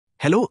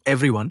Hello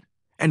everyone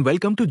and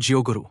welcome to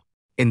GeoGuru.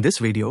 In this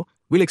video,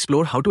 we'll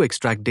explore how to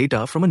extract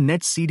data from a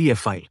NetCDF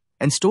file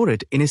and store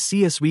it in a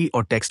CSV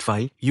or text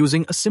file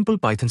using a simple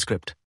Python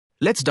script.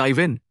 Let's dive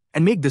in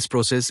and make this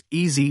process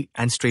easy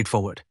and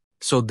straightforward.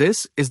 So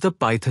this is the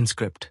Python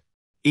script.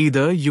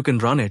 Either you can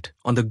run it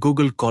on the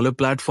Google Colab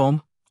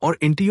platform or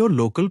into your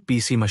local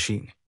PC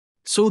machine.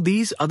 So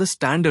these are the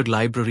standard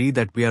library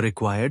that we are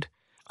required: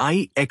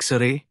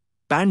 xarray,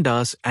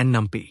 pandas and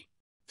numpy.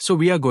 So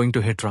we are going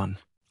to hit run.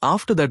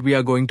 After that, we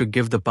are going to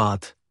give the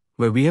path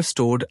where we have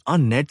stored our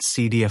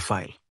NetCDF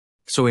file.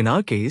 So in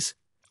our case,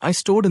 I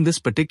stored in this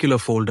particular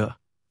folder.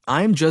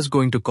 I am just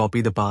going to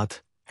copy the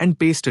path and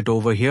paste it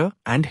over here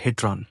and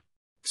hit run.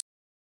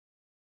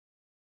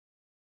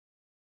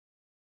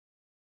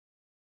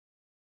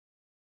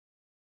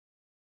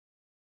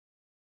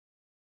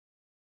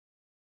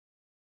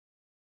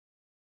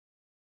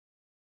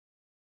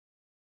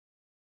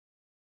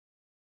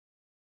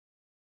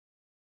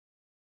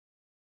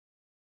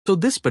 So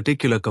this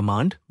particular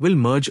command will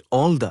merge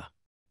all the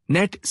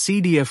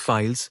NetCDF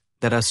files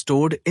that are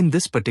stored in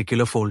this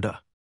particular folder.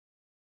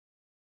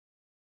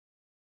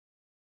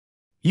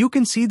 You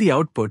can see the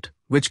output,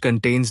 which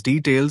contains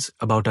details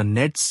about our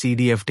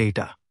NetCDF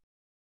data.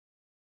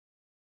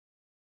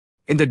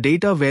 In the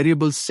data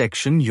variables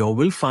section, you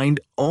will find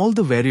all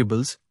the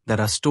variables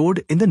that are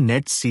stored in the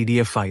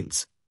NetCDF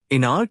files.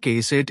 In our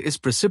case, it is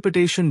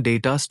precipitation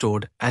data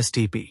stored as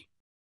TP.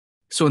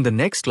 So in the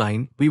next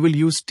line, we will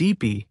use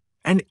TP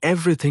and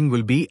everything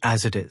will be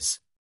as it is.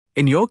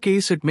 In your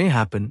case, it may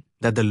happen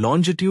that the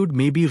longitude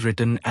may be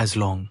written as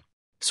long.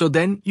 So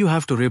then you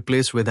have to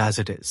replace with as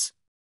it is.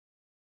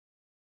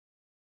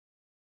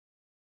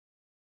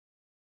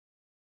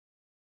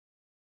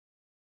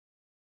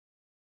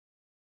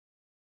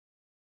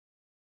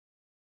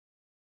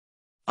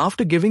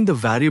 After giving the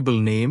variable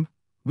name,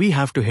 we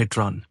have to hit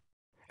run.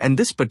 And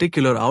this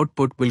particular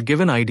output will give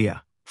an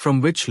idea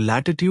from which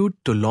latitude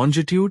to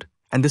longitude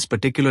and this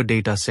particular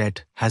data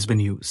set has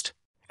been used.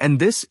 And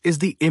this is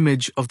the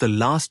image of the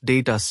last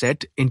data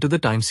set into the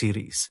time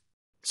series.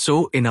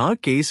 So in our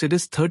case, it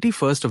is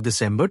 31st of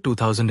December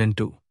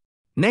 2002.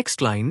 Next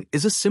line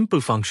is a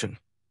simple function.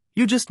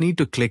 You just need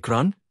to click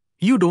run.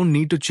 You don't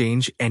need to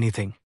change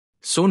anything.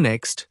 So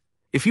next,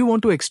 if you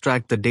want to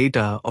extract the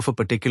data of a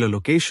particular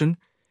location,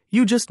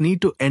 you just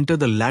need to enter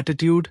the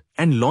latitude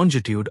and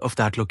longitude of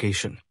that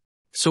location.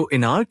 So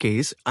in our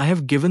case, I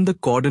have given the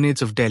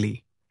coordinates of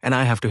Delhi and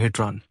I have to hit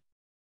run.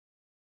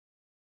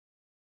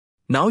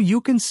 Now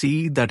you can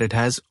see that it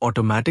has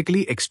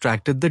automatically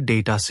extracted the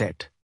data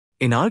set.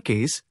 In our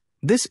case,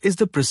 this is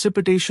the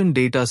precipitation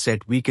data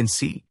set we can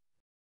see,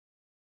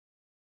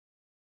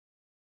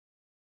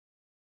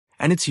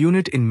 and its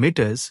unit in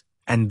meters,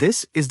 and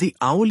this is the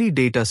hourly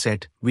data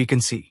set we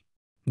can see.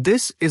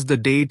 This is the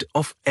date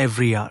of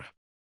every hour.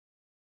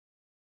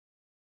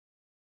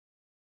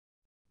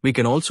 We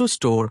can also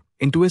store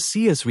into a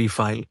CSV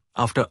file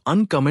after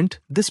uncomment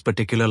this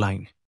particular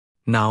line.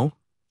 Now,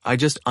 I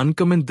just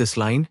uncomment this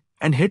line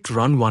and hit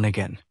run one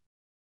again.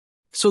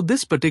 So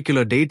this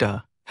particular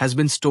data has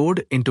been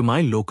stored into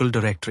my local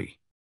directory.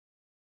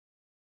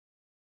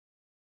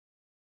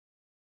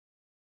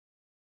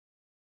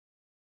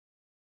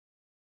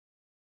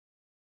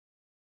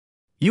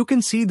 You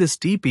can see this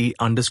TP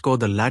underscore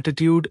the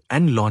latitude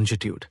and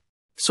longitude.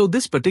 So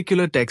this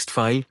particular text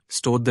file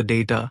stored the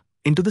data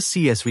into the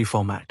CSV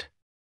format.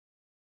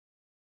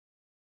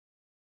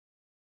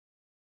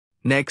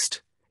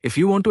 Next, if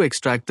you want to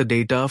extract the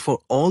data for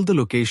all the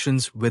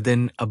locations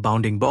within a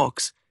bounding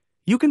box,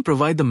 you can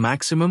provide the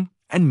maximum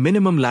and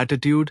minimum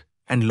latitude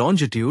and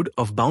longitude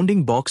of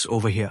bounding box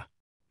over here.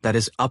 That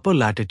is upper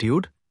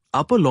latitude,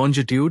 upper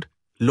longitude,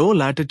 lower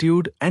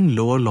latitude and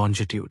lower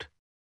longitude.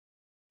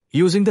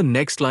 Using the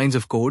next lines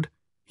of code,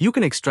 you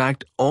can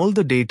extract all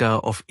the data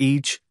of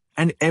each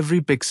and every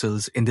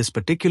pixels in this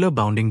particular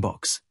bounding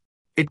box.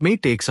 It may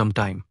take some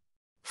time.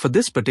 For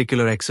this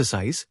particular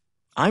exercise,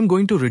 I'm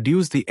going to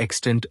reduce the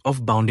extent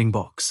of bounding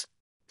box.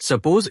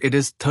 Suppose it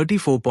is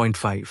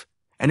 34.5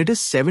 and it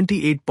is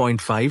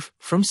 78.5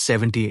 from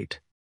 78.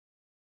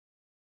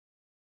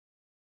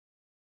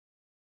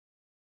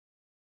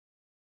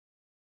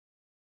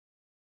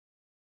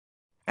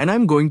 And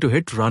I'm going to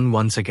hit run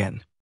once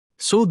again.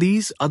 So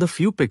these are the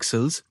few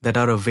pixels that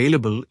are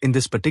available in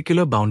this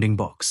particular bounding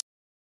box.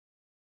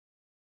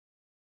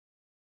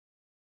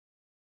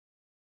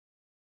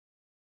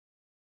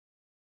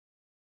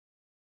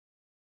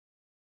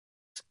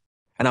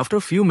 And after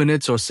a few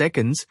minutes or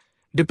seconds,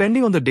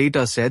 depending on the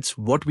data sets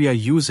what we are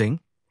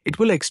using, it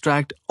will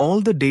extract all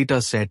the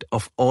data set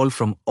of all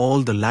from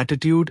all the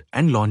latitude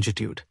and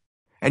longitude.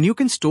 And you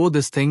can store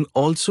this thing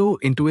also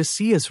into a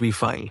CSV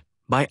file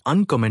by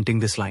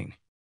uncommenting this line.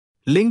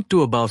 Link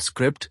to above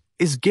script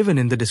is given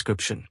in the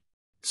description.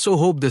 So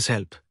hope this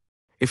helped.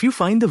 If you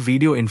find the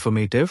video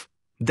informative,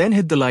 then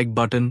hit the like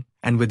button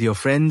and with your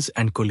friends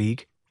and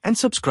colleague and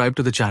subscribe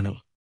to the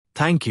channel.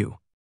 Thank you.